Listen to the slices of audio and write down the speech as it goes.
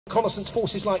Reconnaissance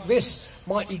forces like this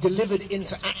might be delivered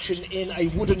into action in a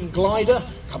wooden glider,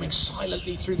 coming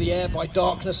silently through the air by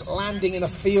darkness, landing in a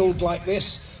field like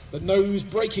this, the nose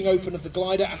breaking open of the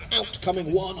glider, and out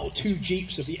coming 1 or 2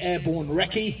 jeeps of the airborne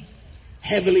recce,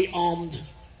 heavily armed.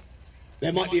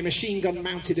 There might be a machine gun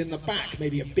mounted in the back,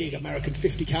 maybe a big American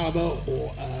 50 caliber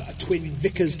or a twin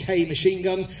Vickers K machine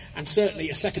gun, and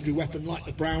certainly a secondary weapon like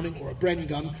the Browning or a Bren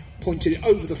gun pointed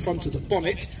over the front of the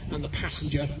bonnet, and the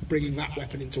passenger bringing that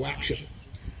weapon into action.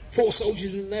 4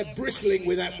 soldiers in there bristling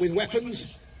with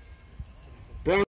weapons.